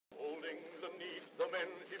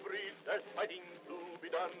when she breathed, there's fighting to be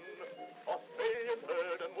done. Australians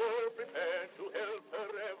heard and were prepared to help her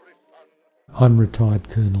every son. I'm retired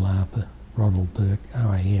Colonel Arthur Burke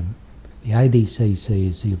OAM. The ADCC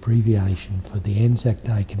is the abbreviation for the Anzac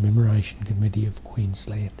Day Commemoration Committee of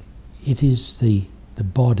Queensland. It is the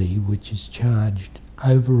body which is charged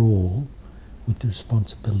overall with the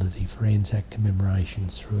responsibility for Anzac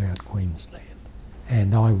commemorations throughout Queensland.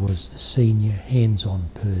 And I was the senior hands-on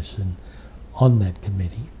person on that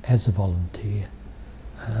committee as a volunteer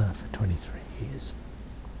for 23 years.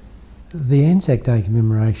 The Anzac Day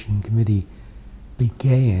Commemoration Committee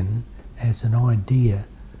began as an idea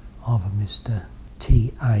of a Mr.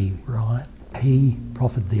 T.A. Ryan. He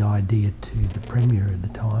proffered the idea to the Premier at the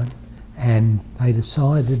time, and they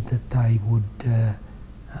decided that they would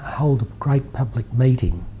hold a great public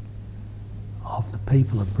meeting of the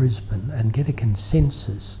people of Brisbane and get a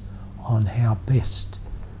consensus on how best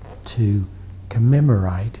to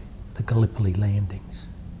commemorate the Gallipoli landings.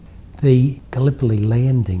 The Gallipoli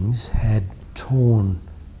landings had torn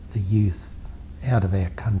the youth out of our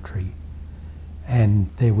country, and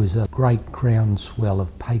there was a great groundswell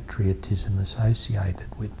of patriotism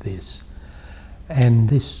associated with this. And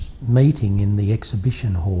this meeting in the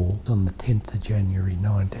exhibition hall on the 10th of January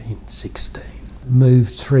 1916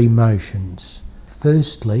 moved three motions.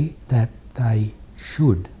 Firstly, that they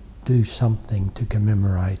should do something to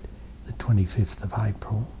commemorate the 25th of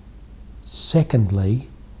April. Secondly,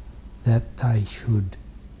 that they should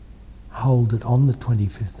hold it on the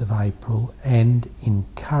 25th of April and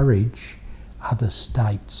encourage other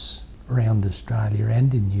states around Australia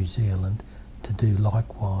and in New Zealand to do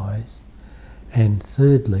likewise. And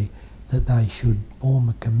thirdly, that they should form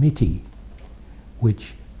a committee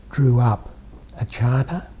which drew up a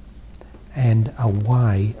charter and a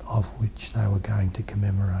way of which they were going to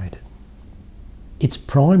commemorate it. Its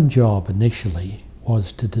prime job initially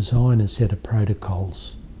was to design a set of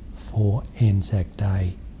protocols for Anzac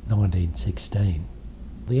Day 1916.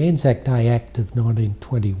 The Anzac Day Act of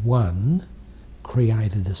 1921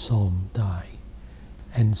 created a solemn day,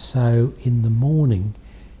 and so in the morning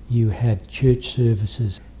you had church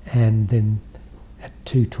services, and then at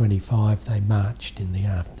 2:25 they marched in the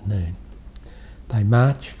afternoon. They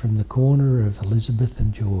marched from the corner of Elizabeth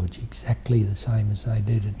and George, exactly the same as they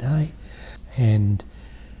do today, and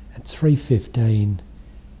at 3:15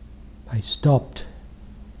 they stopped,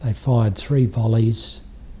 they fired 3 volleys,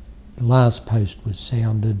 the last post was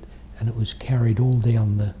sounded, and it was carried all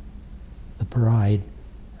down the parade.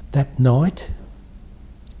 That night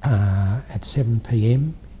at 7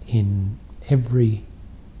 p.m, in every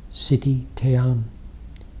city, town,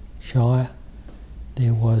 shire,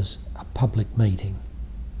 there was a public meeting.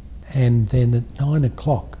 And then at 9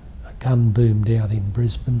 o'clock, a gun boomed out in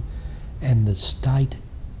Brisbane and the state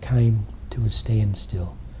came to a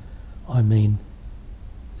standstill. I mean,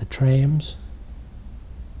 the trams,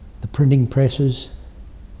 the printing presses,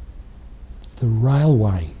 the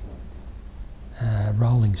railway,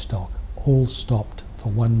 rolling stock, all stopped for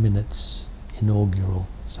 1 minute's inaugural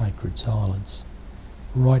sacred silence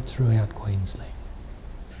right throughout Queensland.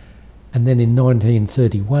 And then in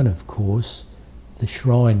 1931, of course, the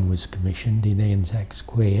shrine was commissioned in Anzac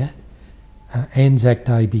Square. Anzac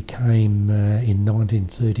Day became, in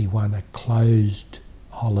 1931, a closed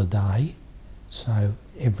holiday, so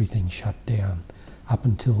everything shut down. Up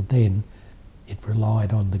until then, it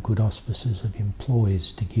relied on the good auspices of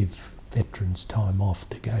employers to give veterans time off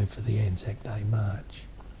to go for the Anzac Day March.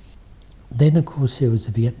 Then, of course, there was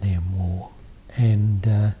the Vietnam War, and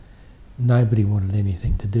nobody wanted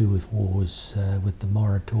anything to do with wars, with the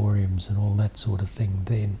moratoriums and all that sort of thing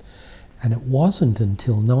then. And it wasn't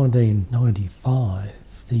until 1995,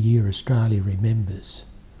 the year Australia remembers,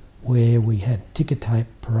 where we had ticker tape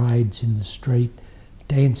parades in the street,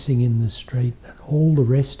 dancing in the street, and all the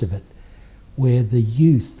rest of it, where the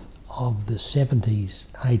youth of the 70s,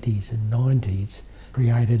 80s and 90s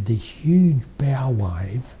created this huge bow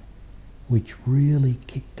wave which really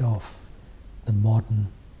kicked off the modern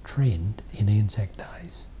trend in Anzac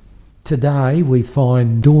Days. Today we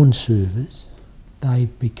find dawn servers,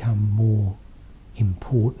 they've become more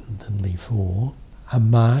important than before, a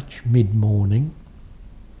march mid-morning,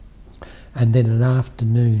 and then an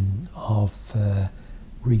afternoon of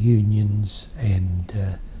reunions and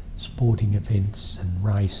sporting events and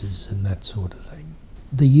races and that sort of thing.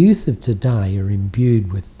 The youth of today are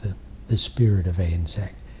imbued with the spirit of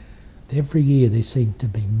Anzac. Every year there seem to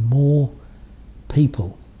be more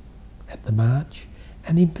people at the march,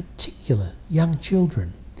 and in particular young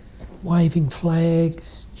children, waving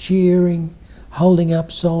flags, cheering, holding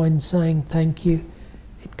up signs saying thank you.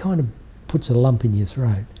 It kind of puts a lump in your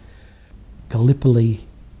throat. Gallipoli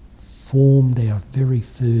formed our very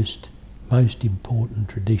first, most important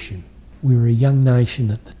tradition. We were a young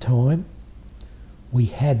nation at the time. We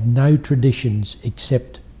had no traditions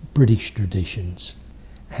except British traditions,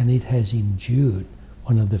 and it has endured,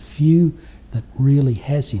 one of the few that really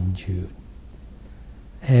has endured.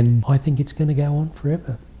 And I think it's going to go on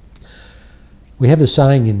forever. We have a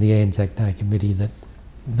saying in the Anzac Day Committee that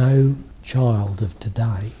no child of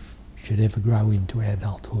today should ever grow into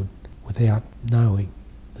adulthood without knowing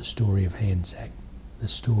the story of Anzac, the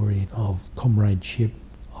story of comradeship,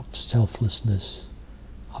 of selflessness,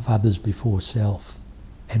 of others before self.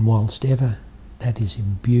 And whilst ever that is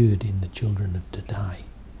imbued in the children of today,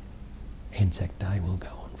 Anzac Day will go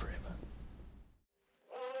on forever.